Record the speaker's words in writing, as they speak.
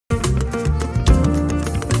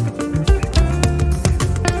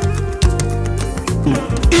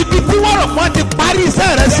rò pọ́n ti parí iṣẹ́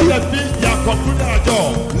rẹ sí.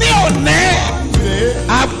 Ní òní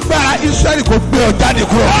agbára Ísírẹ́lì kò gbé ọ jáde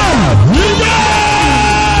kúrò.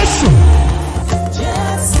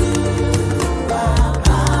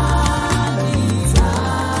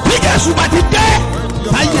 Bí Jésù bá ti dé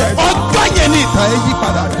ayé ọjọ́ yẹn ní ìtàn ẹ yí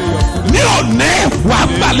padà. Ní òní wà á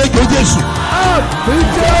gbàlejò Jésù.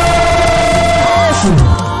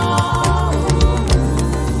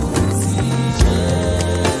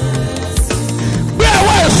 Gbé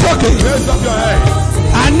ọwọ́ ẹ̀ sókè.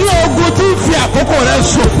 Àní ogun tí ń fi àkókò rẹ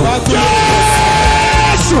ṣòfò.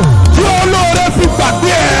 Jésù tí olóore fi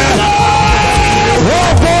gbàgbé ẹ̀.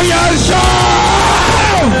 Ogun yẹn ṣọ́.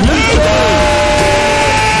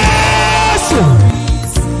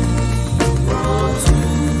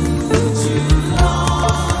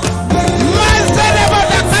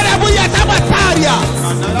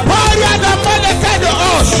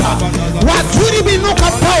 Waturi binuka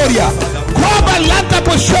pauria, koba lanta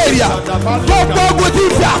posheria, gbogbo ogun tí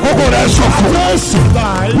fi àkókò rẹ ṣòfò.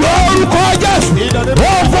 Lórúkọ Jésù,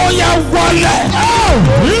 ogun yẹn wọlé.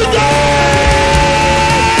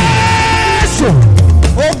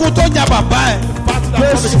 Ogun tó jà bàbá ẹ̀,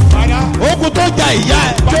 ogun tó jà ìyá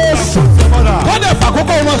ẹ̀, kọ́dé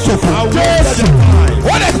fàkókò wọn ṣòfò.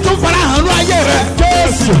 Wọ́n lè tún fara hàn ní ayé rẹ̀.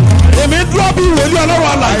 Èmi dúró bí wòlíì Ọlọ́run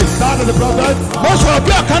alààyè. Mo sọ̀rọ̀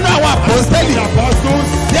bí ọ̀kan náà àwọn àpòstélì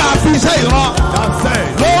tí a fi iṣẹ́ ìran.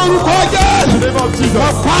 Lórúkọ Jésù, mo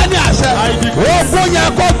pa á ní àṣẹ. Ogun yẹn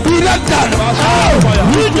kó bírẹ̀ dànù.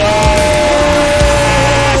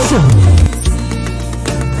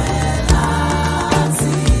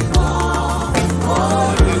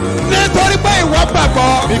 Nítorí pé ìwọ gbàgbọ́.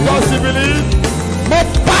 Because you believe. Mo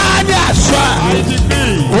pa á ní àṣẹ.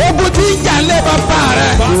 Ogun tí ń jà lé bàbá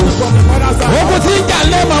rẹ̀. Ogun tí ń jà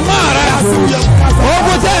lé màmá rẹ̀.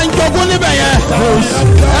 Ogun tí ń jogún níbẹ̀ yẹn.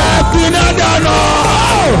 Ẹ fi iná dànù.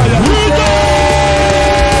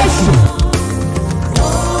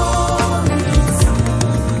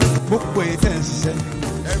 Gbogbo èyí tẹ̀ ń ṣiṣẹ́.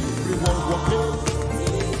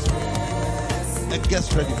 Ẹ get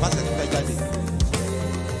ready, pásítọ̀ ti fẹ́ jáde.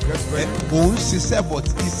 Òun ṣiṣẹ́ but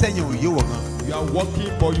iṣẹ́ yẹn ò yé wọ̀ gan. You are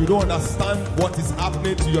working but you don't understand what is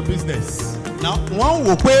happening to your business. Now wọ́n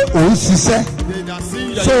wò pé òun ṣiṣẹ́.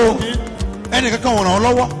 So ẹnìkankan wọ̀n ràn ọ́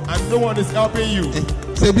lọ́wọ́. And no one is helping you.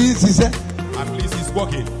 Ṣebí ń ṣiṣẹ́. At least he's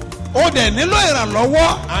working. Ó dẹ̀ nílò ìrànlọ́wọ́.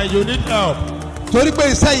 And you need help. Torí pé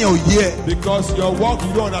iṣẹ́ yẹn ò yé ẹ. Because your work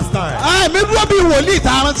you don't understand. Mi dúró bí wòlíì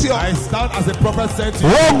tá a rántí ọ. I stand as a prophet sent to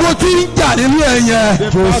you. Ogun tí ń jà nínú ẹ yẹn.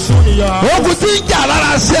 Ogun tí ń jà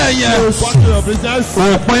lára sí ẹ yẹn.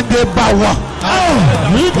 Òpin dé bá wa.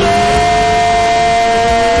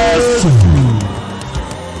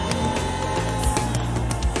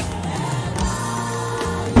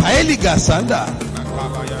 Paeli gasanda.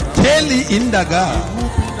 Teli indaga.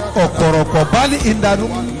 Okoroko bali indaru.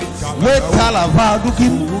 Wetala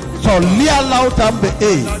vadukim. Solia lautambe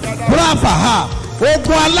e. Brava ha.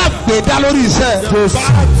 Ogun alágbèdá lórí iṣẹ́.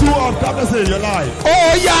 Battle of darkness in your life. Ó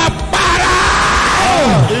yá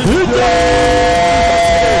para.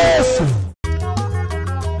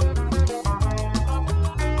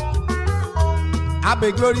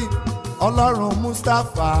 Abe glory Ọlọ́run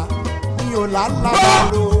Mustapha ní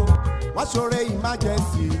ọ̀làlàbàrò wọ́n ṣoore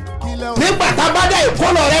emergency kílẹ̀ òun. Nígbà tá a bá dá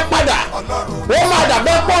ìkólọ rẹ padà ó máa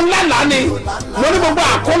dàbẹ́ pọ́ ńlá lánì lórí gbogbo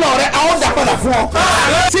àkólọ rẹ a ó dà padà fún ọ.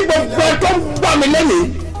 Tí gbogbo ẹ tó ń gbọ́ mi lẹ́nìí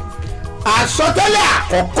àsọtẹ́lẹ̀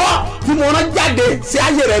àkọ́kọ́ tí mo rán jáde sí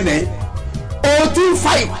ayé rẹ nìyí o ti ń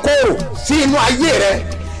fa ìkorò sí inú ayé rẹ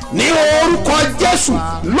ní orúkọ Jésù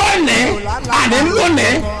lónìí àní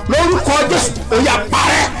lónìí lórúkọ Jésù ó yá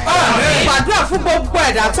parẹ́. Gbàdúrà fún gbogbo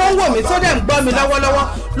ẹ̀dá tó ń wò mí tó dẹ̀ ń gbọ́ mi lọ́wọ́lọ́wọ́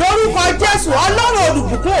lórúkọ Jésù Ọlọ́run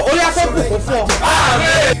olùbùkún orí afẹ́bùkún fún ọ.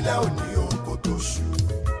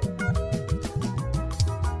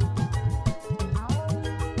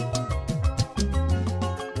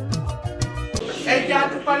 Ẹ jẹ́ a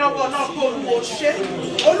dúpẹ́ lọ́wọ́ náà pé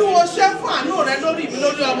Olúwo ṣé fún àánú rẹ lórí mi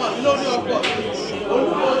lórí ọmọ mi lórí ọkọ mi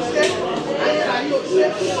Olúwo ṣé ayérayé ò ṣé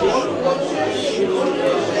Olúwo ṣé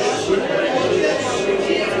Olúwo ṣé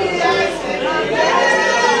ibi ẹsẹ̀ máa bẹ́ẹ̀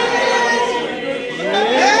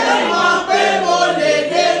ẹ mọ̀ pé mo lè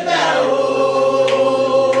débẹ̀ o.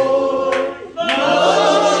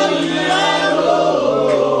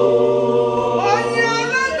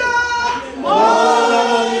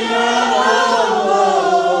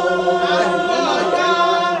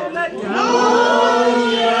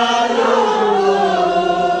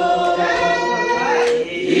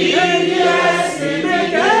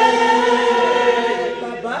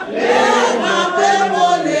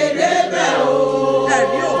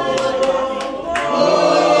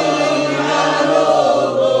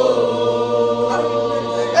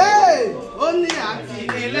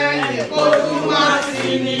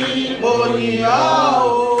 mo yìn ọ́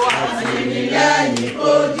o. Àtìlẹ́yìn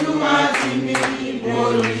kojú má tì mí, mo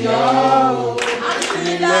yìn ọ́ o.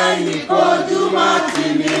 Àtìlẹ́yìn kojú má tì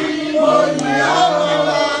mí, mo yìn ọ́ o.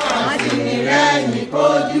 Àtìlẹ́yìn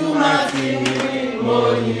kojú má tì mí, mo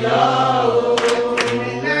yìn ọ́ o.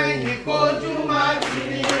 Àtìlẹ́yìn kojú má tì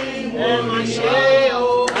mí, mo yìn ọ́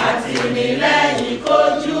o. Àtìlẹ́yìn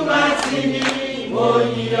kojú má tì mí, mo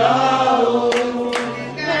yìn ọ́ o.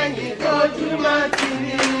 Àtìlẹ́yìn kojú má tì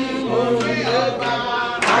mí, mo yìn ọ́ bá.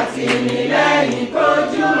 Àtìlẹ́yìn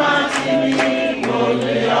kojú má tì mí, mo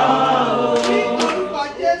yìn ọ́ o. Ní orúkọ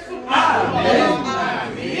Jésù, àmín.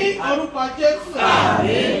 Ní orúkọ Jésù,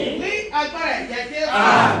 àmín. Ní agbára ẹ̀jẹ̀ Jésù,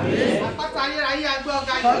 àmín. Àpáta ayérayé agbẹ́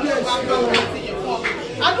ọ̀gá ìjọba ìwà agbẹ́ ọ̀gá àti ìyẹ̀fọ́.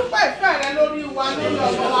 Adúpẹ́ ìfẹ́ rẹ lórí wa, lórí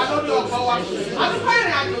ọmọ wa, lórí ọkọ wa. Adúpẹ́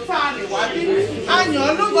ìrìn àjò tá a rìn wá bí. A yàn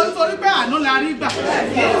ọ́ lógo nítorí pé àánú la rí gbà.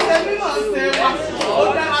 Kì í ṣe mímọ̀ ṣe wa. Ó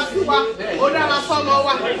dára sí wa, ó dára sọ́mọ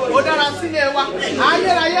wa, ó dára sílé wa.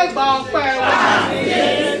 Ayérayé gba ọpẹ́ wa.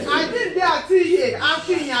 Àjíǹde àti ìyè,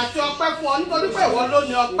 àfihàn àti ọpẹ́ fún ọ nítorí pé ìwọ ló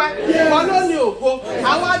ní ọpẹ́, ìwọ ló ní ògo.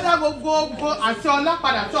 Àwọn adá gbogbo ògo àti ọlá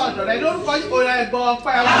padà tó ọ̀dọ̀ rẹ lórúkọ òyà ẹ̀gbọ́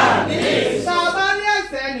ọpẹ́ wa. Tá a bá rí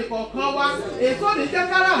ẹ̀ṣẹ̀ ẹnìkọ̀ọ̀kan wa, ètò ní jẹ́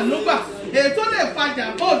kára àánú gbà, ètò lè fajà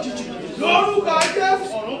bó òjijì lórúkọ Jésù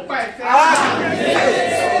ọ̀run pa ẹ̀ṣẹ̀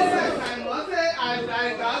wa.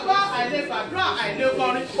 Àìgbàgbọ́, àìlègbàdúrà,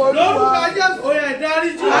 àìlèkọrin lórúkọ Jésù òyà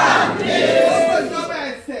ìdáríjì. Gbogbo ìjọba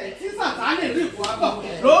ẹ̀ṣẹ̀ tí Sàtánì rí ìfọ̀ àbọ̀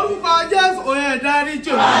lórúkọ Jésù òyà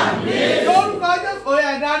ìdáríjì. Lórúkọ Jésù òyà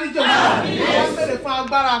ìdáríjì. Àwọn béèrè fún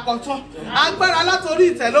agbára àkọ́tún, agbára látòrí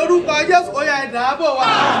ìtẹ̀ lórúkọ Jésù òyà ìdáàbò wa.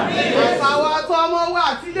 Àtàwọn àtọ́ ọmọ wa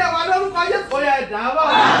àti ilé wa lórúkọ Jésù òyà ìdáàbò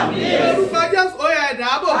wa. Lórúkọ Jésù òyà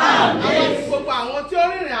ìdáàbò. Àwọn àti gbogbo àwọn tí ó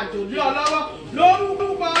rìnrìn àjò lé ọ lọ́wọ́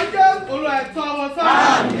lórúkọ Jésù olú ẹ̀tọ́ wọn sọ.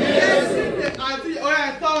 Jésù àti oyè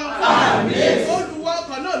ẹ̀tọ́ wọn sọ. Olùwọ́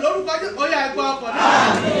ọkọ̀ náà lórúkọ Jésù oyè ẹ̀gbọ́ ọkọ̀ náà.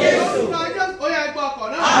 Lórúkọ Jésù oyè ẹ̀gbọ́ ọkọ̀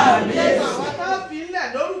náà. Àwọn tó fi ilẹ̀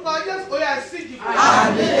lórúkọ Jésù oyè ẹ̀sìnkì fún.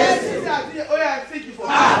 Jésù àti oyè ẹ̀sìnkì fún.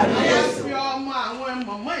 Àwọn fi ọmọ àwọn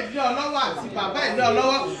mọ̀mọ́ ìlé ọlọ́wọ́ àti bàbá ìlé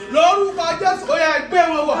ọlọ́wọ́ lórúkọ Jésù oyè ẹgbẹ́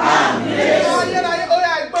wọn wọ̀. Ayérayé oyè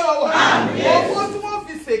ẹgbẹ́ wọn wọ̀. Owó tí wọ́n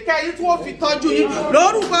fi ṣèkẹ́ yìí tí wọ́n fi tọ́jú yìí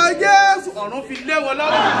lórúkọ Jésù ọ̀run fi lé wọn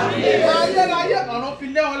lọ́wọ́. Ayérayé ọ̀run fi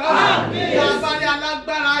lé wọn lọ́wọ́. Lábárí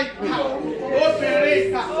alágbára ìkà, obìnrin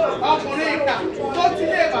ìkà, ọkùnrin ìkà, tó ti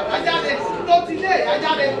lé bàbá jáde, tó ti lé ìyá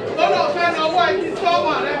jáde, tó lọ fẹ́ lọ́wọ́ ẹni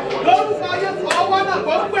sọ́mọ rẹ lórúkọ Jésù ọwọ́ náà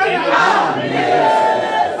kó gbé yàrá.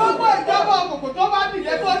 Gbogbo ìjọba òkùnkùn tó bá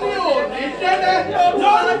dìde tó ní òní délé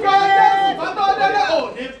lórúkọ Jésù bá tó délé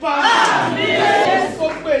òní pa. Kó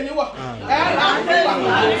gbé yín wọ̀, ẹ̀ rà pé wà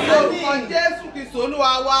lórúkọ Jésù Kristi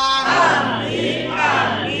Olúwa wa. Àmín,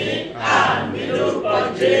 àmín, àmín lórúkọ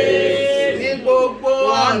Jésù. Ní gbogbo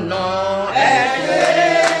ọ̀nà ẹ ṣé.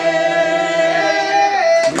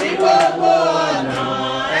 Ní gbogbo ọ̀nà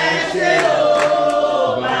ẹ ṣé o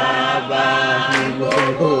Bàbá. Ní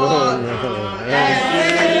gbogbo ọ̀nà ẹ ṣé.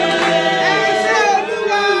 Ẹ ṣé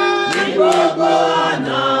Olúwa. Ní gbogbo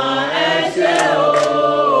ọ̀nà ẹ ṣé o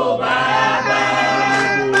Bàbá.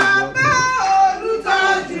 Bàbá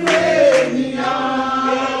olùtọ́jú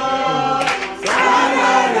ènìyàn.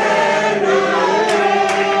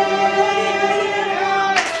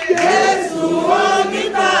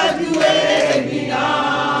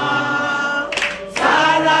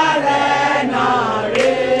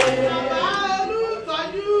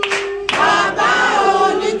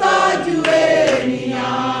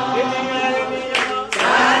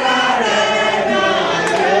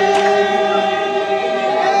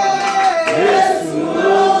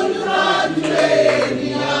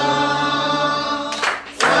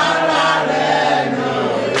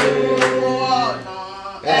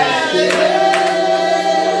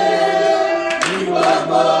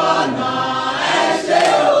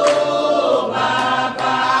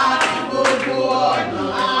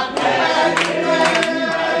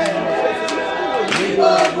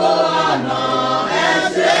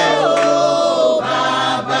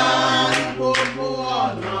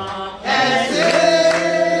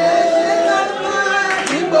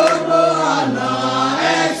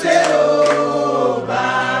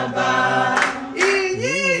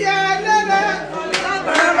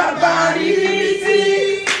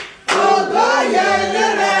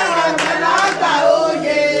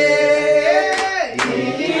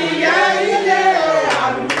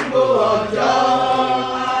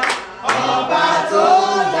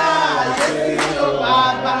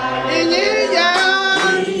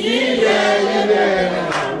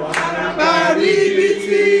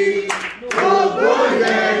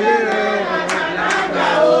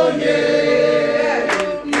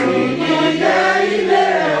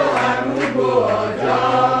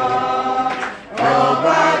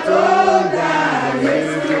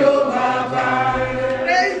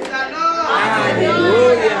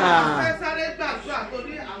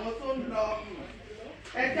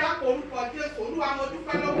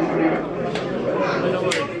 dúpẹ́ lọ́wọ́ rẹ̀.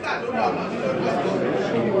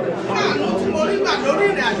 Káàánú tí mo rí gbà lórí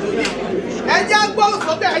ìrìn àjò yìí. Ẹ jẹ́ gbóhùn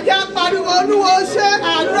sókè, ẹ jẹ́ pariwo Olúwo ṣe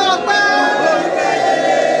àánú ọpẹ́.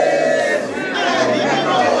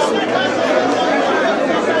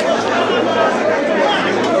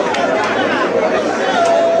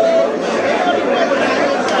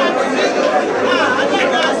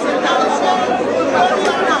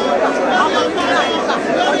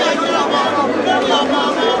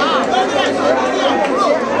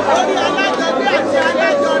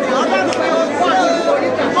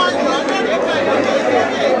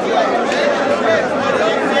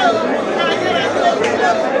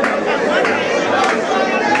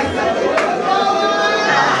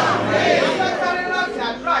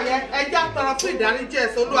 Fún ìdáríjì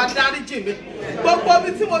ẹ̀ṣẹ̀ Olúwa dáríjì mi gbogbo ibi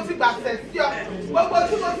tí mo ti gbà ṣẹ̀ sí ọ gbogbo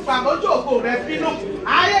tí mo ti gbà mójú ògo rẹ bínú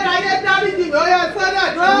ayérayé dáríjì mi ó yẹ sọ́dọ̀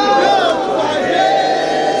dúró.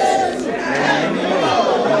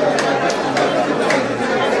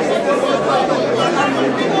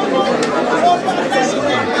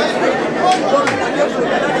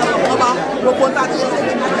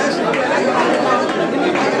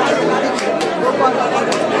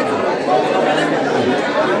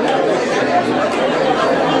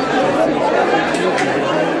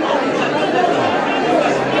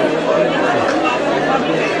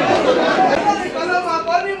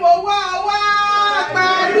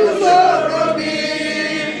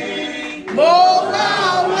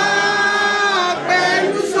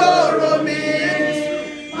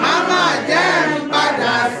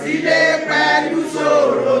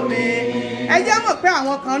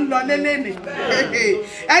 Àwọn kan ń lọ lélẹ́nì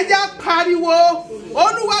ẹ jẹ́ pariwo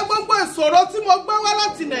Olúwa gbogbo ìṣòro tí mo gbé wá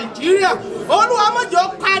láti Nàìjíríà Olúwa má jẹ́ ó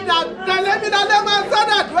padà dálẹ́mídálẹ́ máa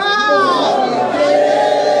sọ́dọ̀ dúró.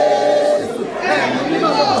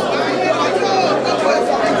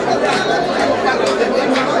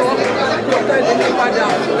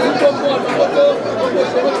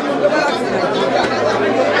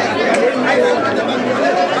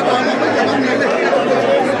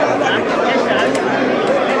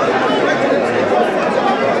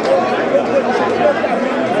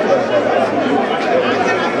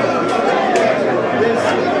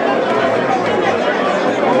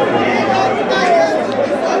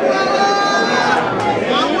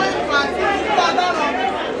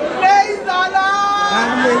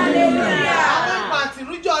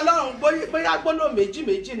 Gbólóhùn méjì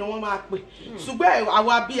méjì ni wọ́n máa pè ṣùgbọ́n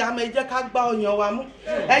àwa bíi àmọ́ ẹ jẹ́ ká gbá ọyàn wa mú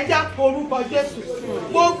ẹ jẹ́ porúkọ Jésù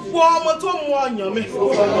gbogbo ọmọ tó mu ọyàn mi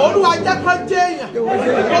Olúwa jẹ́ kó jẹ́ èèyàn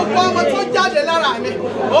gbogbo ọmọ tó jáde lára mi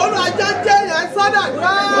Olúwa jẹ́ èèyàn ẹ sọ́dọ̀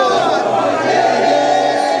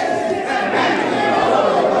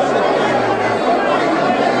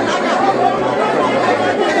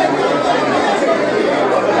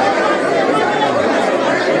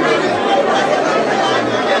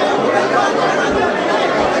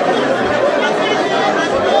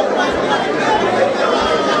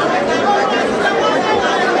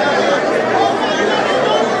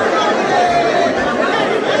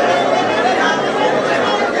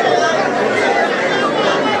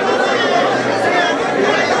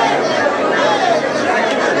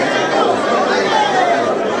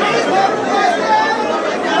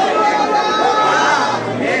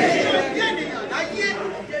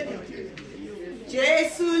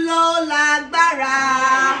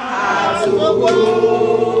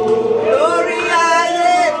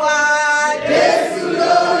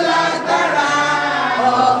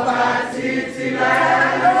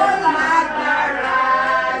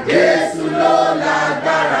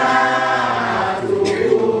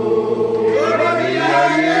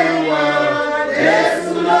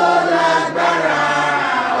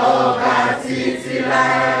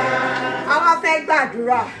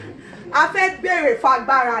dúró. A fẹ́ béèrè fún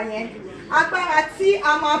agbára yẹn agbára tí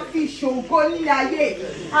a máa fi ṣògo ní ayé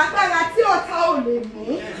agbára tí ọ̀tá ò lè mú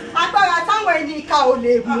agbára táwọn ènìyàn ò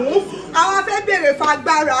lè mú àwọn fẹ́ béèrè fún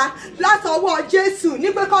agbára látọwọ́ Jésù ní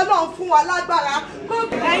pé k'Ọlọ́run fún wa lágbára kó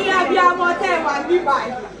ẹ̀yin abiyamọ tẹ́ ẹ wà níbà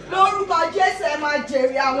yìí lórúkọ Jésù ẹ máa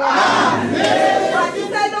jèrè àwọn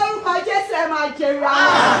àtisẹ́ lórúkọ Jésù ẹ máa jèrè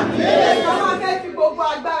àwọn àwọn fẹ́ fi gbogbo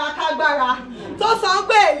agbára kágbára tó sọ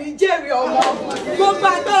pé èyí jèrè ọmọ gbogbo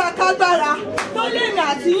agbára kágbára tó lèmi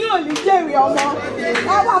àti yín ò ní jèrè ọmọ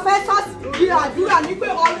ọwọ́ fẹ́ sọ́ọ̀sì bí àdúrà ní pé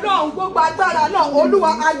Ọlọ́run gbogbo agbára náà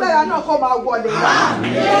Olúwa agbára náà kó máa wọlé lọ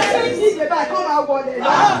bó ṣe ń dìde báyìí kó máa wọlé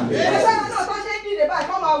lọ agbára náà bó ṣe ń dìde báyìí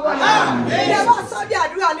kó máa wọlé lọ ilé bá sọ bí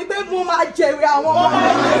àdúrà ní pé mo máa jèrè àwọn ọmọ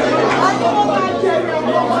àti mo máa jèrè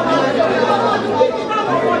àwọn ọmọ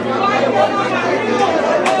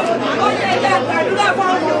àdúrà fún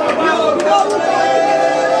àwọn ọmọ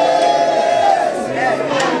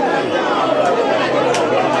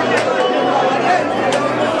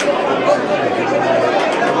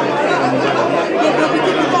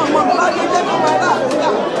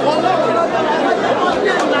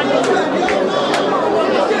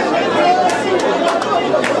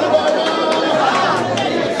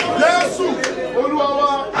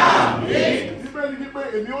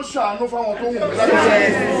ṣàánú fáwọn tó wù mí láyé.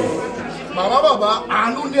 Màmá bàbá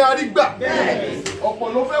àánú ní arígbà. Ọ̀pọ̀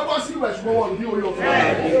ló fẹ́ wá sí ìwẹ̀ ṣùgbọ́n wọn ní orí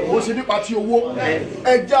ọ̀fẹ́. Mo ṣe nípa ti owó.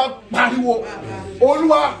 Ẹja pariwo.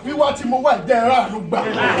 Olúwa wíwá tí mo wà jẹ́ ẹ̀rọ àánú gbà.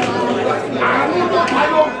 Àánú ló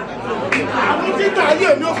pariwo. Àánú títà ayé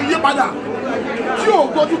mi ò fi yí padà. Tí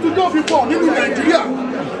ògo tuntun yóò fi pọ̀ nínú Nàìjíríà.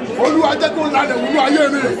 Olúwa jẹ́ kó lálẹ́ wúlú ayé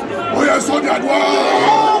mi. Ó yẹ sóde àdúrà.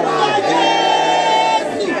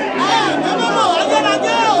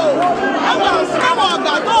 Àwọn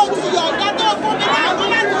ọ̀gá tó ti yọ̀ ọ̀gá tó fún mi láàánú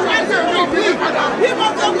láti wá sí ìlú bí mo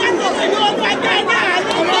ti wá sí ìlú ọdún ẹgbẹ́ ní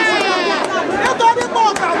àánú náà. Nítorí pé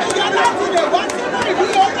ọ̀gá mi yọ láti lè wá sínú ìlú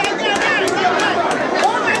ọdún ẹgbẹ́ ní àánú náà.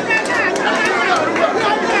 Ó máa ń tẹ́lẹ̀ àánú náà. Ọdún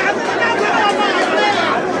àánú náà ló máa ń gbé.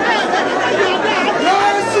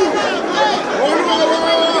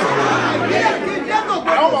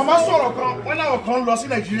 Àwọn màmá sọ̀rọ̀ kan, wọ́n láwọn kan lọ sí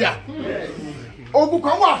Nàìjíríà. Ogun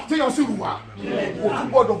kan wà téèyàn sì rù wá. Kò tún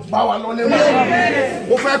gbọ́dọ̀ bá wa lọ́lé mọ́.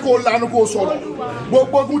 Mo fẹ́ kó lanu kó sọ̀rọ̀.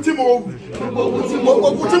 Gbogbo ogun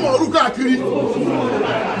tí mo rú káàkiri.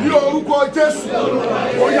 Ní orúkọ Jésù,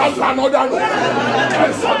 ó yá lànà dànù. Ẹ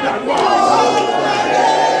sọ dànù.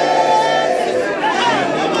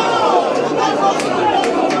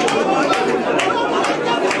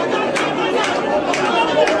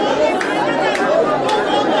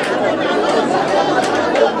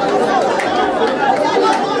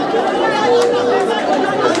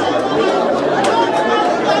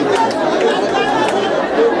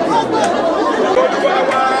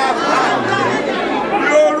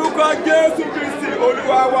 Jésù Kristi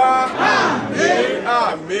Olúwa wa.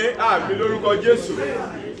 Àmín àmín lórúkọ Jésù.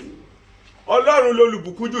 Ọlọ́run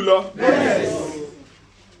lolùbùkún jùlọ.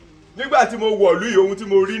 Nígbà tí mo wọ̀lú yìí ohun tí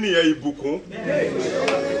mo rí nìyẹn ìbùkún.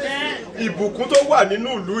 Ìbùkún tó wà nínú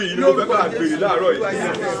ìlú yìí ni mo fẹ́ ká béèrè láàárọ̀ yìí.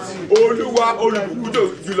 Olúwa olùbùkún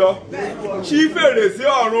jùlọ. Ṣí fèrèsé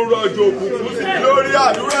ọ̀run rọ̀jò òbùkún sí lórí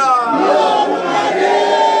àdúrà.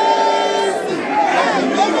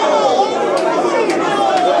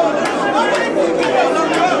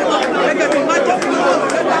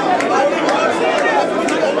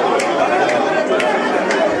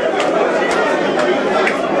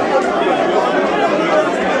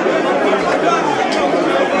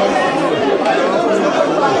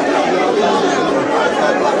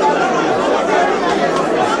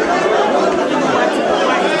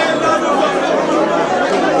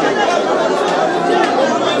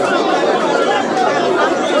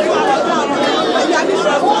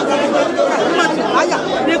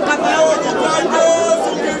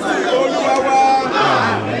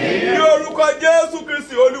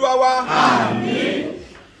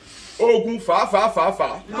 Ogun fàáfàáfàáfà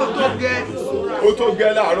ó tó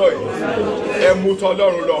gẹ́ láàárọ̀ yìí ẹ mú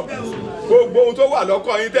tọlọ́run lọ gbogbo ohun tó wà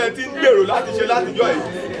lọ́kàn yín tẹ́ ẹ ti ń gbèrò láti ṣe látijọ́ yìí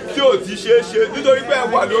tí ò ti ṣe é ṣe nítorí pé ẹ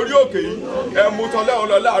wà lórí òkè yìí ẹ mú tọlọ́run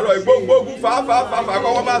lọ láàárọ̀ yìí gbogbo ogun fàáfàáfàáfà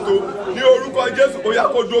kọ́kọ́ má tó ní orúkọ Jésù ó yá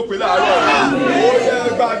kó dópin láàárọ̀ yìí ó yẹ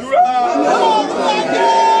gbàdúrà.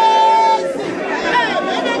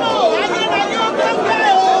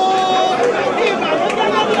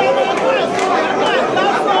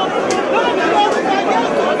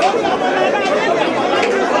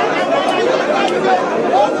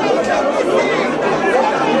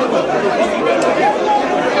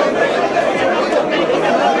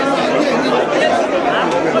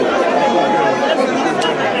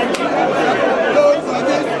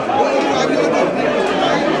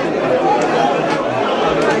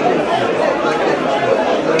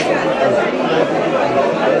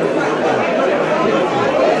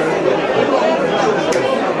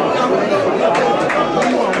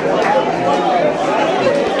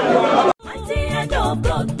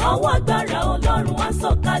 Ọwọ́ agbára Ọlọ́run wá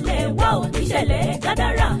sọ̀kalẹ̀ wá oníṣẹ̀lẹ̀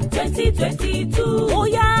Gádárà 2022. Ó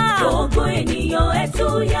yá gbogbo ènìyàn ẹ tú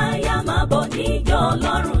yáyá máa bọ̀ níjọ́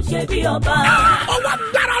Ọlọ́run ṣe bí ọba. Ọwọ́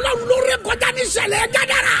agbára Ọlọ́run ló ré kọjá ní ìṣẹ̀lẹ̀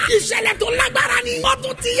Gádárà. Ìṣẹ̀lẹ̀ tó lágbára ni. Ó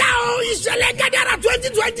tún ti yá o ìṣẹ̀lẹ̀ Gádárà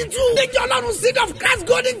 2022. Níjọ́ Ọlọ́run Seed of Christ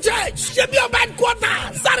Golden Church ṣe bí ọba headquarters.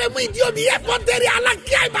 Sáremu Ìdíòbí airport area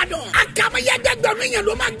Alákíá Ìbàdàn. Àkàmọ́yẹ́gbẹ̀gbẹ̀rún èèyàn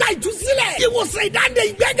ló máa gba ìtúsílẹ̀. Ìwòsàn ìdáǹdè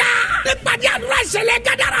ìgbéga. Nípàdé àdúrà ìṣẹ̀lẹ̀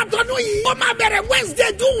Gádárà tọdún yìí. Ó máa bẹ̀rẹ̀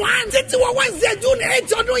Wednesday June 1 títí wọ Wednesday June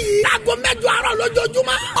 8 ọdún yìí. Láago 8 àárọ̀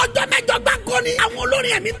lójoojúmọ́. Ọjọ́ 8 gbáko ni. Àwọn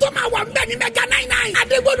olórin ẹ̀mí tó máa wà ń bẹ̀ ní Mega 99.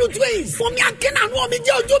 Adégbòdù Twins. Fúnmi Akínàánú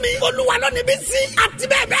Omijé Ojú mi. Olúwa lónìí bí sí. Àti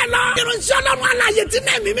bẹ́ẹ̀ bẹ́ẹ̀ lọ. Irunṣẹ́ Ọlọ́run alààyè tí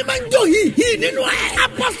náà mímí máa ń jó hìhì nínú ẹ̀.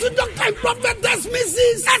 Apostle Dr. and Prophetess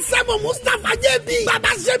Mrs. S.M. Mustapha J.B.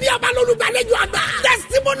 Bàbá ṣe bí ọba lólùgbàlejò àgbà.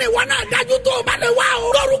 Testimony wọn náà dájú tó o bá lè wá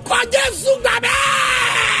o. Lórúkọ Jésù gbà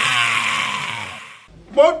bẹ́ẹ̀.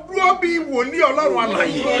 Mo dúró bí wòlíì Ọlọ́run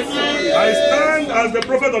alààyè. I stand as the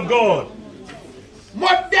prophet of God.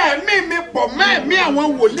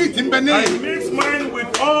 I mix mine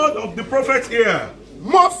with all of the prophets here.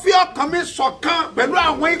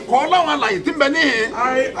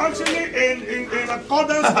 I actually in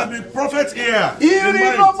accordance with the prophets here.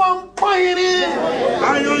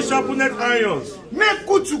 Iron sharpened irons.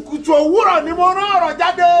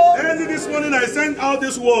 Early this morning I sent out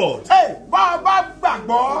this word.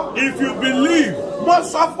 If you believe,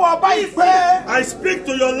 I speak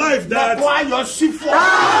to your life that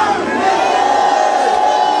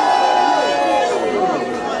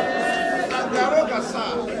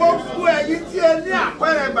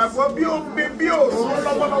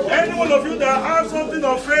any one of you that have something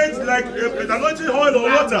of faith like anointing oil or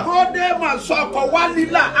water,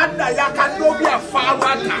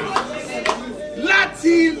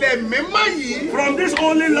 from this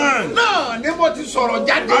holy land,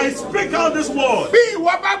 I speak out this word.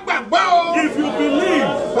 If you believe,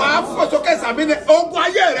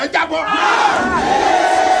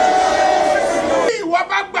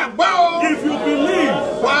 if you believe,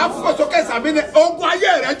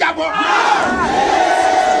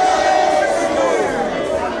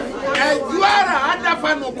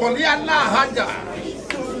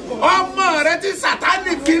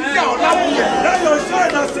 that you're sure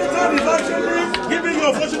that Satan is actually giving you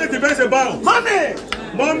unfortunate events about.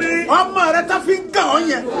 Mommy,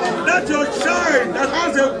 that your child that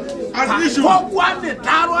has an issue.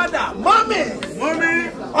 Mommy,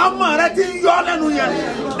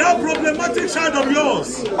 that problematic child of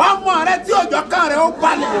yours,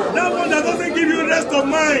 that one that doesn't give you rest of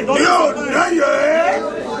mind.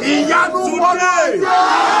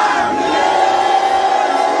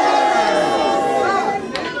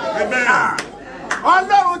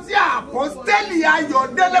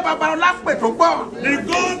 The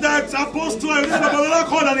God that Apostle Babalola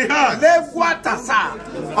called and he had.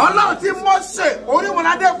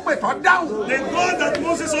 The God that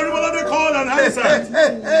Moses Orimalade called and answered.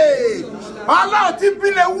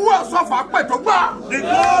 The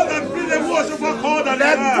God that Bilewu Osofa called and he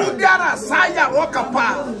had.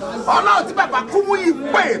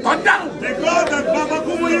 The God that Baba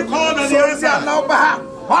Kumuyi called and he answered.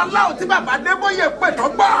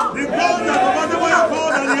 The God that Baba Deboye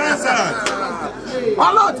called and he answered.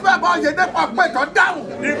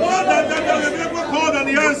 The God that Baba called and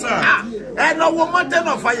he answered. And no mountain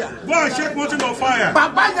of fire. Go and shake mountain of fire.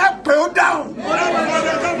 Baba ya pray down.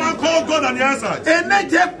 That man called God and he answered.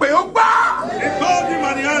 He called him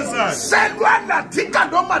and he answered. Send one that tika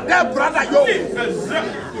do my dear brother yo.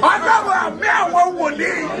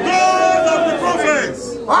 God of the prophets.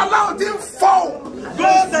 Allow him fall.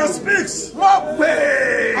 God that speaks.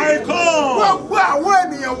 I call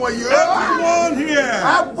everyone here.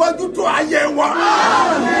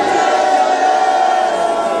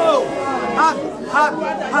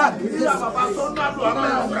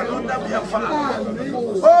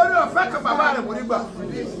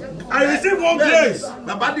 I received one grace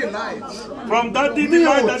from Daddy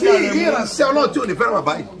Divine Daddy.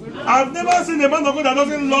 I've never seen a man of God that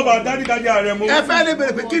doesn't love our Daddy Aremu.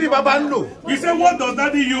 He said, what does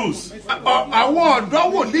Daddy use?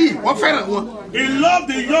 He loves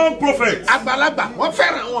the young prophets.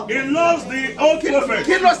 He loves the old prophets.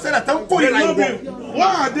 They love him.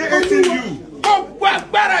 Why are they hating you?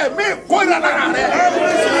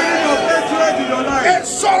 Every spirit of hatred in your life.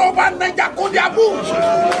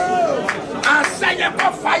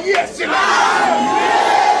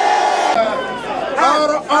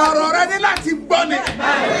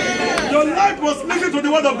 Your life must listen to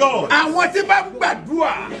the word of God.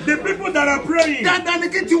 The people that are praying,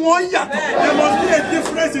 there must be a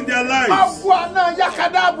difference in their lives.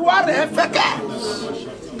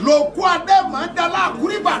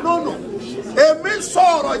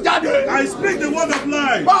 I speak the word of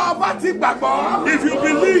life. If you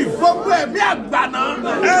believe,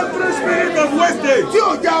 every spirit of wastage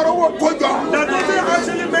that doesn't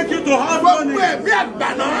actually make you to have money,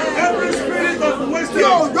 every spirit of wastage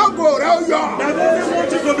that doesn't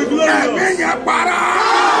want you to be glorious,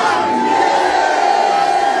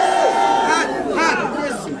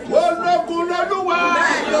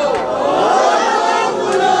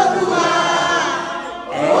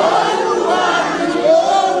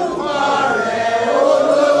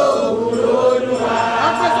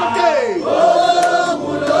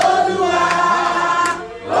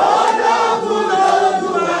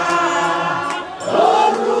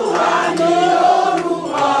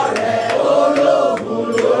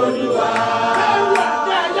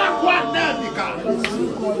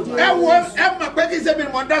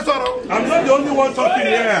 I'm not the only one talking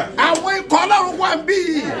here.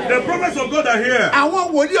 The prophets of God are here.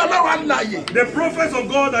 The prophets of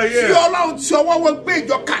God are here.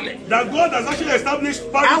 That God has actually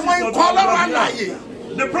established parties.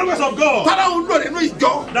 The prophets of God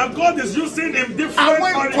that God is using in different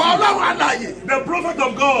parties. The prophet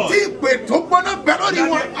of God that they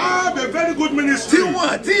have a very good ministry.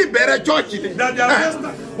 That they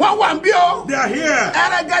are here.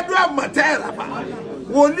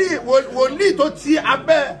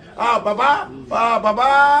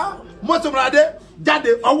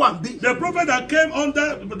 The prophet that came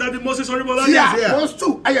under that the Moses Orimolola is here.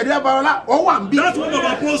 That's one of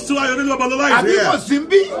our posts to Ayodele Babalola is here.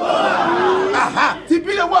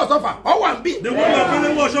 The one that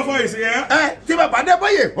Bele Washofa is here. The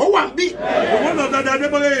one that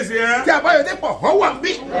Adebole is here. The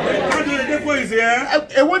Adepo is here.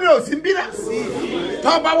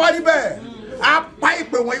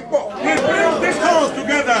 We bring this house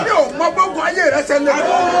together. I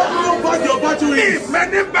don't know what your battle is. I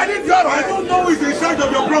don't know who is in charge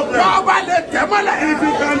of your problem. If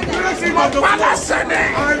you can place him on the floor, I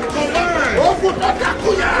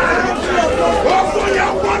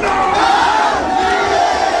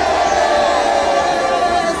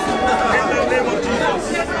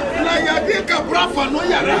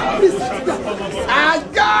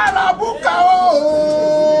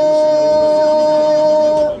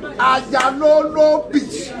Ajalolo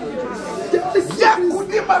beach.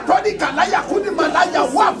 Yakudi matodi kalaya kudi malaya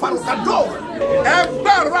wafa kado.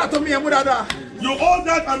 you hold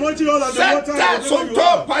that anointing oil and the water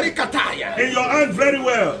in your hand very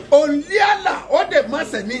well. Oliala ode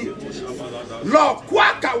maseni. Lo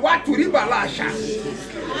kwaka watu ribalasha.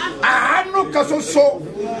 Ahanu kasoso.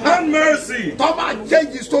 Have mercy. Toma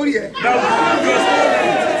change the story. That will change your story.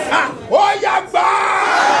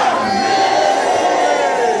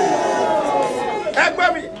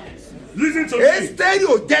 Listen to me.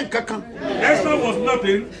 Esther was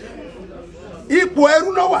nothing.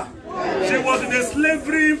 She was in a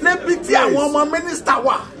slavery place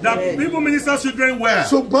that people minister children were.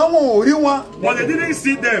 But they didn't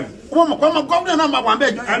see them. I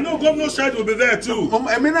know Governor's child will be there too.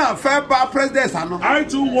 I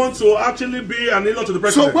too want to actually be an in-law to the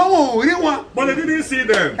president. But they didn't see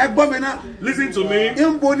them. Listen to me.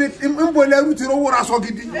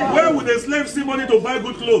 Where would the slave see money to buy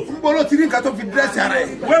good clothes?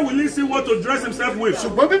 Where will he see what to dress himself with?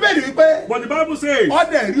 But the Bible says he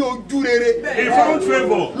found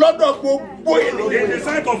favor in the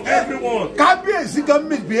sight of everyone.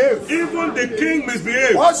 Even the king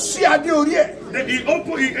misbehaved. He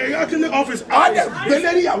actually off his eyes.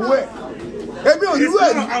 He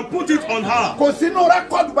said, I'll put it on her.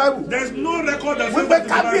 There's no record that says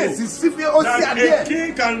that a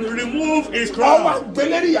king can remove his crown and put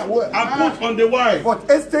on the wife. But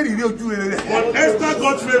Esther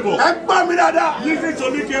got favor. Listen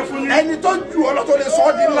to me carefully. The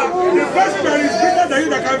person that is bigger than you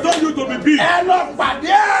that can tell you to be big.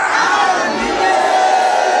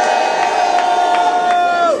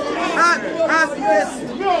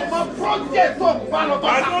 I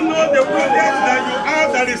don't know the project that you have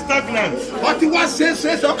that is stagnant. And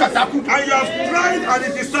you have tried and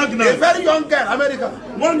it is stagnant. A very young girl, America.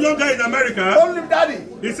 One young guy in America. Only daddy.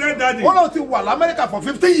 He said, Daddy. America for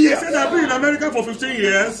 15 years. He said, I've been in America for 15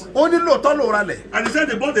 years. And he said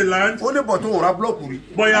they bought the land. But he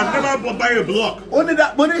has never bought a block.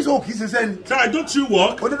 So I don't you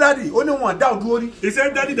work? He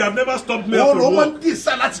said, Daddy, they have never stopped me from work. He's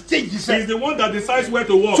the one that decides where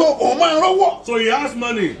to work. So he has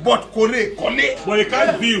money. But he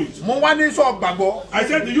can't build. I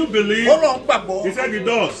said, do you believe? He said, he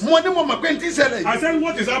does. I said,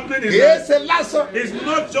 what is happening is that it's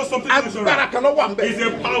not just something natural. It's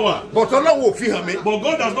a power. But God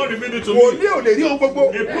has not revealed it to me.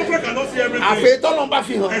 A prophet cannot see everything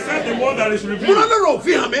except the one that is revealed. I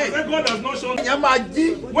said, God has not shown me.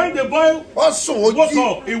 When the boy woke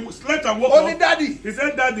up, he slept and woke up. He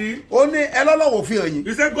said, Daddy.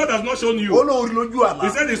 He said, God has not shown you. He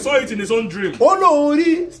said he saw it in his own dream. He said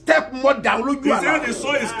he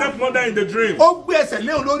saw his stepmother in the dream.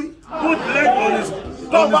 Put leg on his body.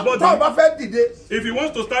 If he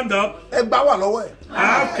wants to stand up, I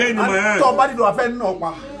have cane in my hand.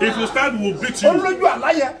 If you stand, we'll beat you.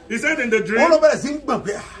 He said in the dream,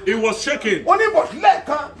 he was shaking.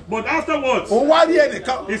 But afterwards,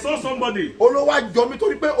 he saw somebody. The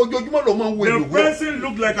person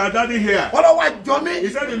looked like our daddy here. He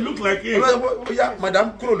said he looked like him. The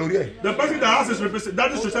person that has his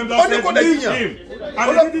daddy's resemblance said, leave him.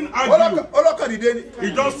 And he didn't argue.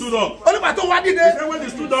 He just stood up. He said when he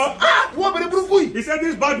stood up, he said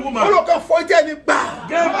this bad woman gave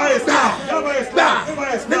her a slap.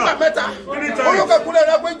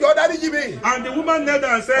 And the woman knelt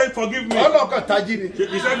and said, forgive me.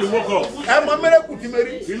 He said he woke up.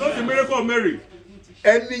 He knows the miracle of Mary.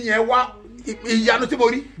 The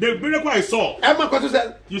miracle I saw.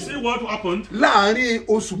 You see what happened? In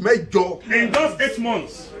just 8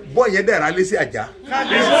 months.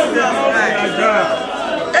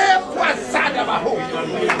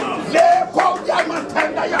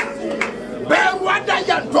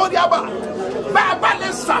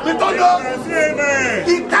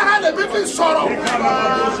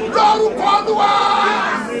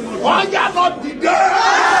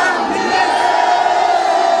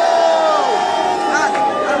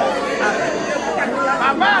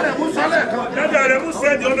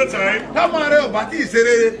 Said the other time,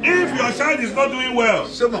 if your child is not doing well,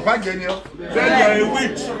 then you are a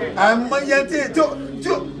witch.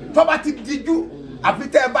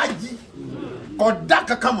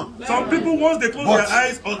 Some people, once they close their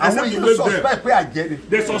eyes, except you wake them,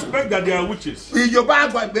 they suspect that they are witches. The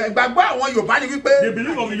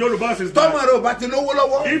belief of the Yorubas is that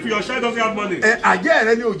if your child doesn't have money, it's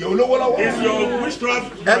your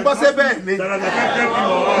witchcraft that has affected him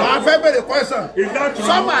or her. Is that true?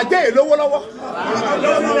 Some have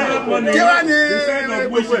money, the sign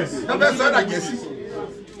of wishes.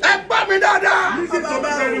 Listen to me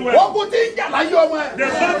very well. The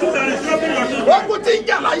battle that is helping your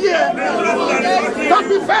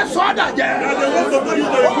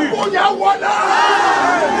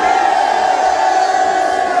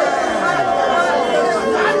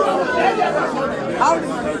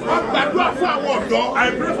I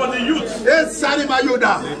pray for the youth.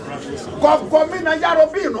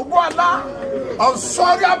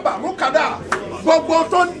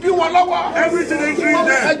 Everything including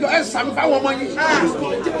them. Everything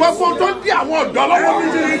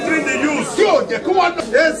including the youth.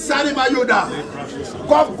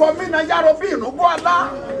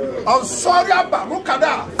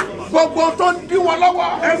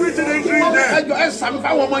 Everything including them.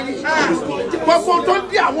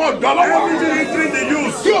 Everything including the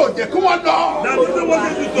youth. That doesn't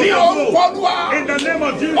want to go. In the name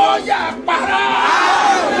of Jesus.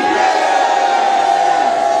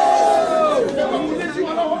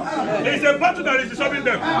 It's a battle that is disturbing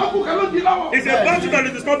them. It's a battle that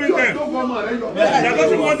is disturbing them. That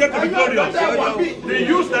doesn't want them to be glorious. The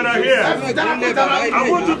youth that are here, I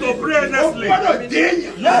want you to pray earnestly.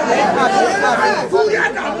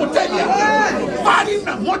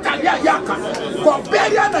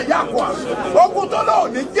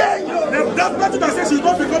 That battle that says she's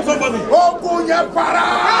going to become somebody.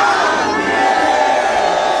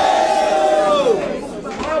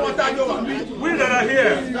 We that are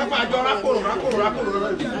here,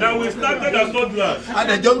 that we started as toddlers,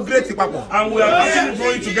 and we are actually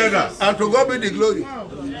growing together. And to God be the glory.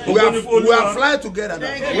 We are flying together now.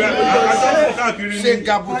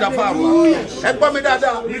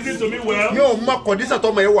 Listen to me well. I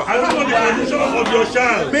don't know the condition of your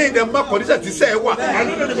child. I don't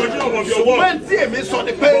know the condition of your work.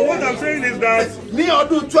 But what I'm saying is that in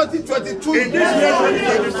this year 2022,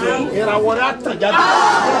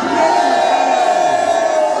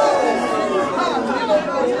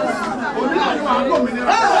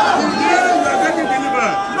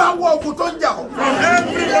 from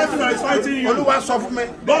every person that is fighting you,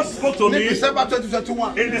 God spoke to me in December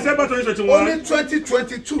 2021. Only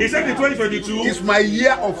 2022. He said in 2022 is my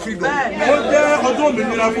year of freedom. If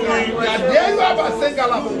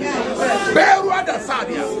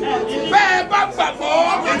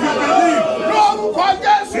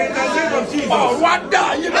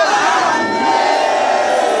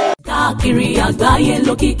káàkiri àgbáyé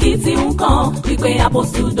lókìkí tí ń kàn wípé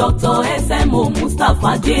Apostle Dr. SMO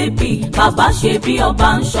Mustapha JP bàbá ṣe bí ọba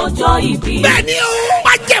ń ṣọjọ́ ìbí. Bẹ́ẹ̀ni o,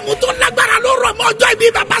 májẹ̀mú tó lágbára ló rọ̀ mọ́ ọjọ́ ìbí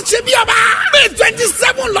bàbá ṣe bí ọba. May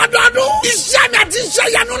 27 lọ́dọọdún. Iṣẹ́ mi àti iṣẹ́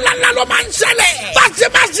ìyanu ńláńlá ló máa ń ṣẹlẹ̀. Bá ṣe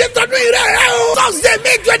máa ṣe tọdún ìrẹ́ rẹ o. Thursday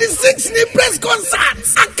May 26 ní press concert.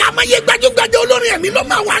 Àkàmọ́yé gbajúgbajà olórin ẹ̀mí ló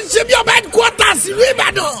máa wá ń ṣe bí ọba headquarters ìlú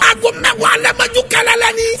Ìbàdàn. Aago mẹ́wàá lẹ́mọ́jú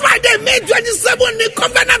kẹlẹ́lẹ́ ní. Friday May 27 ní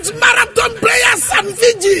Covenant Marathon Prayers and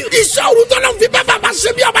Vigil. Iṣẹ́ òru tó lọ́n fi bá bàbá ṣe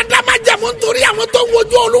bí ọba dáma jẹ̀mú nítorí àwọn tó ń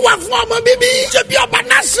wojú Olúwa fún ọmọ bíbí. Ṣé bí ọba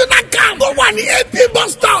National Camp tó wà ní AP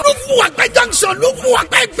bus stop. Lúfùwàpẹ́ junction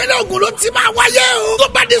Lúfùwàpẹ́ ìpínlẹ̀ Ògùn ló ti máa wáyé o. Tó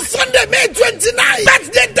bá di Sunday May 29.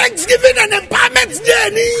 Birthday Thanksgiving and Empowerment Day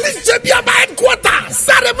ní. Ṣé bí ọba headquarters.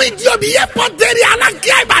 Sáremu Ìdíòbí airport area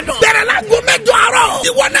Alákíá Ìbàdàn. Bẹ̀rẹ̀ láago 8 àárọ̀.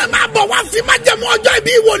 Ìwọ náà máa bọ̀ wá fi máa jẹ̀mú ọjọ́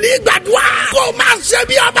ìbí wòlíì gbàdúrà. Kó o máa ṣe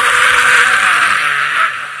bí ọba.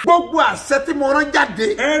 Gbogbo àṣẹ tí mo rán jáde.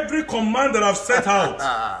 Every command that I've set out.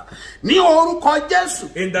 Ní orúkọ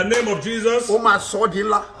Jésù. In the name of Jesus. Ó máa sọ ọ́ di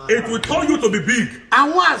ńlá. It will turn you to be big.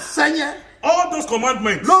 Àwọn àṣẹ yẹn. All those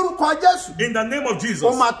commandments. Lórúkọ Jésù. In the name of Jesus.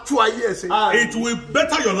 Ó máa tú ayé ẹ ṣe. It will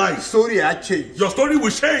better your life. Story á change. Your story will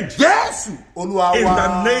change. Jésù Olúwa wa. In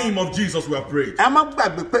the name of Jesus we have prayed. Ẹ má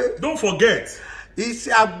gbàgbé pé. Don't forget.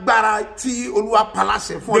 Iṣẹ́ agbára tí Olúwa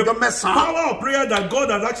paláṣẹ fún ọjọ́ mẹ́sàn-án. The power of prayer that God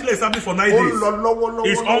has actually established for 9 days. Ó lọ lọ́wọ́lọ́wọ́.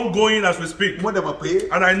 Is ongoing as we speak. Mo dẹ̀ mọ̀ pé.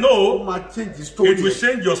 And I know. Ó máa change the story. It will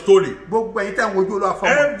change your story. Gbogbo ẹ̀yin tẹ́ ń wojú Olúwa fún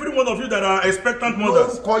ọmọ. Every one of you that are expectant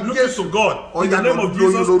mothers. Looking to God. In the name of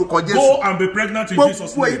Jesus. Go and be pregnant in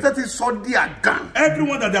Jesus' name. Gbogbo ẹ̀yin tẹ́ ti sọ di àgàn.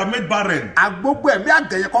 Everyone that they have made barren. Àgbogbo ẹ̀mí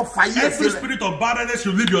àgàn yẹn kọ́ fàyè sílẹ̀. Every spirit of barrenness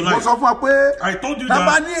should live your life. Mo sọ fún wa pé. I told you that.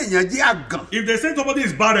 Tábà ní èèyàn jẹ́ àgàn. If they say somebody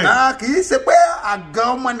is barren. Kì í ṣe pé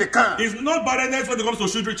àgàn ọmọ nìkan. It's not barrenness when it comes to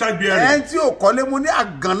childbearing. Ẹni tí ò kọ́lé mu ní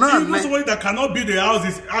àgàn náà ni. Even somebody that cannot build a house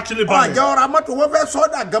is actually barren. Ọ̀jẹ̀ ọ̀rọ̀ mọ́tò wọ́n fẹ́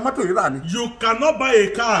sọ́dọ̀ àgàn mọ́tò yìí rà ni. You cannot buy a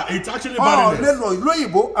car, it's actually barrenness. Lẹ́nu ìlú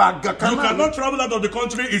òyìnbó àgàn kan náà. You cannot travel out of the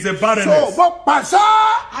country, it's a barrenness. So mo pàṣẹ.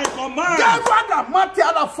 I command. Jẹ́fàdà mọ́tì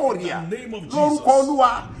àlàfóònìà. Lórúkọ Olúwa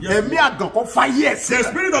ẹ̀mí àgàn kan fàyè ẹ̀sìn. The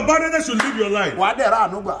spirit of barrenness should live your life. Wà á dẹ̀ ra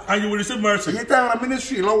àánú gbà. And you will receive mercy. Èyí tẹ́ ẹ ran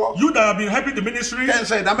ministry lọ́wọ́. You that have been helping the ministry. Tẹ́ ẹ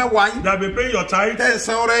san ìdámẹ́wàá yín. That have been paying your tithe. Tẹ́ ẹ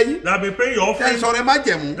san ọrẹ yín. That have been paying your offering. Tẹ́ ẹ san ọrẹ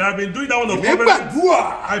májẹ̀mú. That have been doing that one of covenant.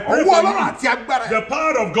 I pray for you. The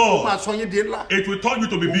power of God. Ó máa sọ yín di ńlá. It will turn you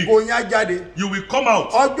to be big. Ògo yín á jáde. You will come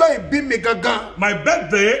out. Ọjọ́ ìbí mi gangan. My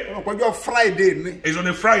birthday. Ọjọ́ Friday ni. Is on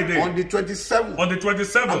a Friday. On the 27th. On the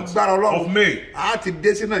 27th of May. A ti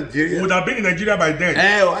dé sí Nàìjíríà. Would have been in Nigeria by then.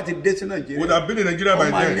 A ti dé sí Nàìjíríà. Would have been in Nigeria by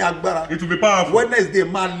then. Ó máa ní agbára. It will be powerful. Wednesday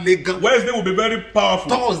máa le gan. Wednesday will be very powerful.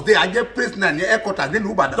 Thursday a jẹ́ praise night ní headquarters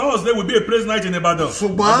nílùú Ìbàdàn. Thursday will be a praise night in Ìbàdàn.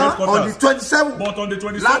 Ṣùgbọ́n on the 27th. But on the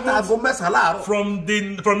 27th. Látago mẹ́sàn-án láàárọ̀. From 9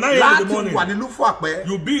 a.m. in the morning. Láti wà ní Lúfúàpẹ́.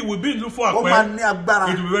 You will be in Lúfúàpẹ́. Ó máa ní agbára.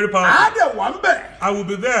 It will be very powerful. Á dẹ̀ wà ń bẹ̀. I will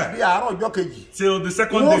be there. Bí àárọ̀ ọjọ́ kejì. Till the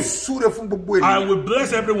second day. Wọ́n súre fún gbogbo ènìyàn. I will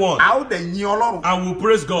bless everyone. A ó dẹ̀ yin Ọlọ́run. I will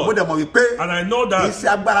praise God. Mo dẹ̀ mọ̀ wípé. And I know that. Iṣẹ́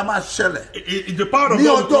agbára máa ṣẹlẹ̀. The power of God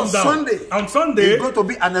will come down. Sunday. On Sunday. It's going to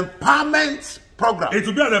be an empowerment program. It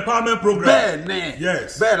will be an empowerment program. Bẹ́ẹ̀ni.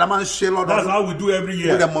 Yes. Bẹ́ẹ̀ la máa ń ṣe lọ́dọ̀. That's how we do every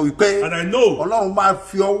year. Mo dẹ̀ mọ̀ wípé. And I know. Ọlọ́run máa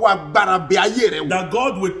fi ọwọ́ agbára bí ayé rẹ̀ wò. That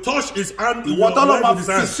God will touch his hand in your your life with his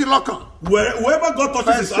fi hand. sí lọ́kàn. Whoever God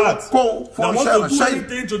touches his heart. That wants to do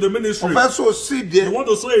anything to the ministry. O fẹ́ so seed yẹ. You want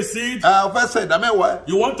to sow a seed. O fẹ́ sọ ìdámẹ́wàá.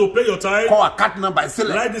 You want to pay your tithe. Kọ account number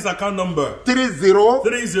sílẹ̀. Write this account number.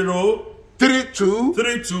 30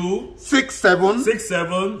 32 67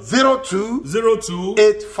 02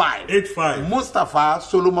 85. Mustapha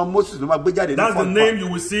Solomon Moses ló máa gbé jáde ní fọ́ọ̀mù. That's the name you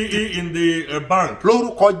will see in the bank.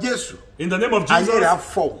 Lórúkọ Jésù. In the name of Jesus. Ayé rẹ̀ á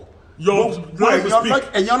fọ̀. Your life will speak.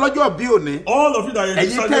 Ẹ̀yin ọlọ́jọ́ bí òní. All of you that are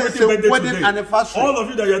celebrating birthday today. All of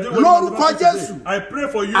you that are doing lórúkọ Jésù. I pray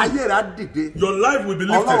for you. Ayé rẹ̀ á dìde. Your life will be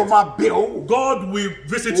lifted. Ọlọ́run máa bẹ̀ ọ́. God will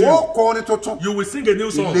visit you. Ó kọ orin tuntun. You will sing a new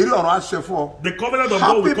song. Ìlérí ọ̀rọ̀ á ṣe fún ọ. The covenant of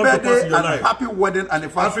God will come to pass in your life. Happy wedding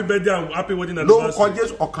anniversary. Happy birthday and happy wedding anniversary. Lórúkọ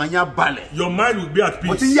Jésù ọkàn yẹn á balẹ̀. Your mind will be at peace.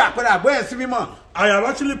 Mo ti yí àpẹẹrẹ àgbẹ̀yẹ̀ sí mímọ́. I have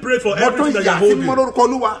actually prayed for everything that you are holding.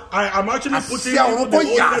 I am actually putting the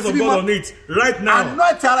holiness of God on it right now.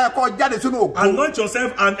 Anoint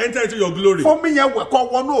yourself and enter into your glory.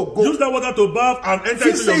 Use that water to bath and enter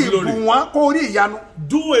into your glory.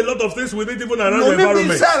 Do a lot of things with it even around your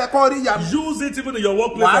environment. Use it even in your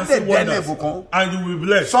workplace and see wonders. And you will be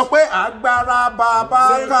blessed.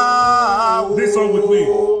 This song with me.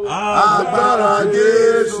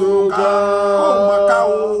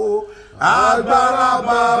 Agbára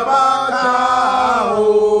bàbá ká o,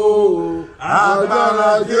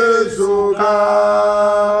 agbára Jésù ká,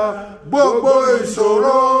 gbogbo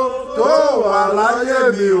ìṣòro tó wà láyé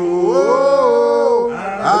mi o,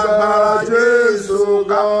 agbára Jésù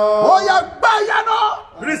ká. Ó yá gbá ìyanu.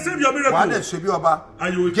 Receive your miracle. Wà á dẹ̀ ṣe bí ọba.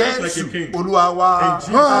 And you will be like a king. Olúwa wa.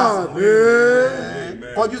 Amen.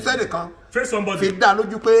 Kọjú sẹ́nìkan. Face somebody. Fi dá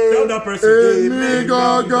lójú pé. Tell that person. Èmi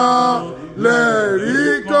gangan lè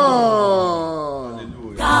rí kan.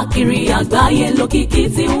 káàkiri àgbáyé lókìkí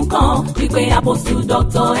tí ń kàn wípé Apostle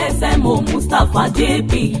Dr. SMO Mustapha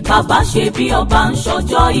JP bàbá ṣe bí ọba ń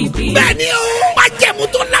ṣọjọ́ ìbí. bẹ́ẹ̀ni o májẹ̀mú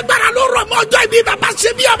tó lágbára ló rọ̀ mọ́ ọjọ́ ìbí bàbá ṣe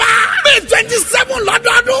bí ọba. May 27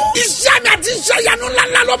 lọ́dọọdún iṣẹ́ mi àti iṣẹ́ ìyanu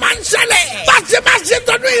ńláńlá ló máa ń ṣẹlẹ̀. bá a ṣe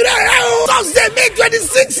tọdún ìrẹ́ rẹ o. Thursday May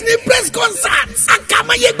 26 ní press concert.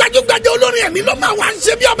 àkàmọ́yé gbajúgbajà olórin ẹ̀mí ló máa wá ń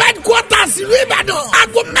ṣe bí ọba headquarters ìlú Ìbàdàn.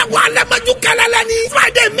 aago mẹ́wàá alẹ́mọ́jú kẹlẹ́lẹ́ ní.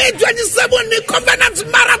 Friday May 27 ní Covenant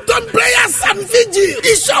Marathon Prayers and Vigil.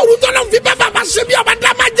 iṣẹ́ òru tó lọ fi bá bàbá ṣe bí ọba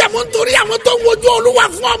dá májẹ̀mú nítorí àwọn tó ń wojú Olúwa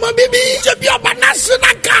fún ọmọ bíbí. ṣe bí ọba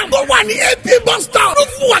national camp. ó wà ní AP bus stop.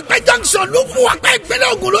 Lúfùwàpẹ́ junction Lúfùwàpẹ́ ìpínlẹ̀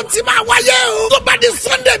Ògùn ló ti máa wáyé o. tó bá di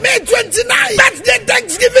Sunday May 29. birthday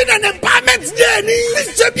Thanksgiving and Empowerment Day ní.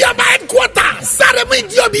 ṣe bí ọba headquarters. Sáremu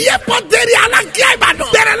Ìdíòbí airport area Alákíá Ìbàdàn.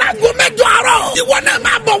 bẹ̀rẹ̀ láago 8 àárọ̀. ìwọ náà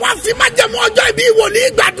máa bọ̀ wá fi májẹ̀mú ọjọ́ ìbí wòlíì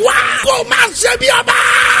gbàdúrà. kó o máa ṣe bí ọba.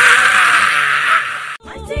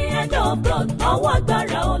 ọwọ́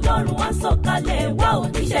agbára Ọlọ́run wá sọ̀kalẹ̀ wá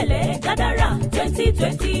oníṣẹ̀lẹ̀ gádàrà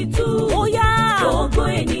 2022. ó yá gbogbo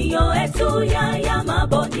ènìyàn ẹ tú yáyá máa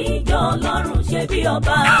bọ̀ níjọ Ọlọ́run ṣe bí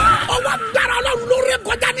ọba. ọwọ́ agbára Ọlọ́run ló ré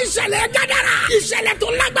kọjá ní ìṣẹ̀lẹ̀ gádàrà. ìṣẹ̀lẹ̀ tó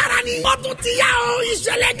lágbára ni. ó tún ti yá o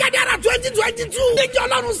ìṣẹ̀lẹ̀ gádàrà 2022. níjọ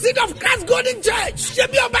Ọlọ́run Seed of Christ Golden Church ṣe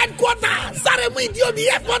bí ọba headquarters. Sáremu Ìdíòbí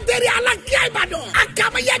airport area Alákíá Ìbàdàn.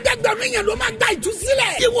 àkàmọ́yé gbẹgbẹ̀rún èèyàn ló máa gba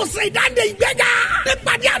ìtúsílẹ̀. ìwòsàn ìdáǹdè ìgbéga.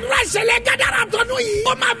 nípàdé àdúrà ìṣẹ̀lẹ̀ gádàrà tọdún yìí.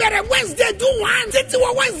 ó máa bẹ̀rẹ̀ Wednesday June 1 títí wọ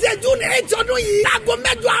Wednesday June 8 ọdún yìí. láago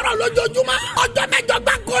 8 àárọ̀ lójoojúmọ́. ọjọ́ 8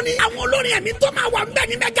 gbáko ni. àwọn olórin ẹ̀mí tó máa wà ń bẹ̀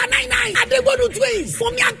ní Mega 99. Adégbodò Twins.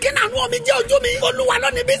 Fúnmi Akínàánú omi jẹ́ ojú mi. Olúwa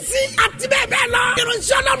lónìí bí sí. àti bẹ́ẹ̀ bẹ́ẹ̀ lọ.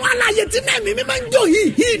 irunṣẹ́ Ọlọ́run aláyè tí náà mímí máa ń jó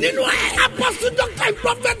hìhì nínú ẹ̀. Apostle Dr.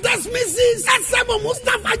 Prophetess Mrs. SMO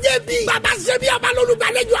Mustapha JP. bàbá ṣe bí ọba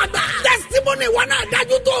lólùgbàlejò àgbà. testimony wọn náà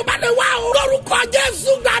dájú tó o bá lè wá o. lórúkọ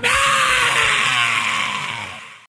Jésù gbàgbẹ́.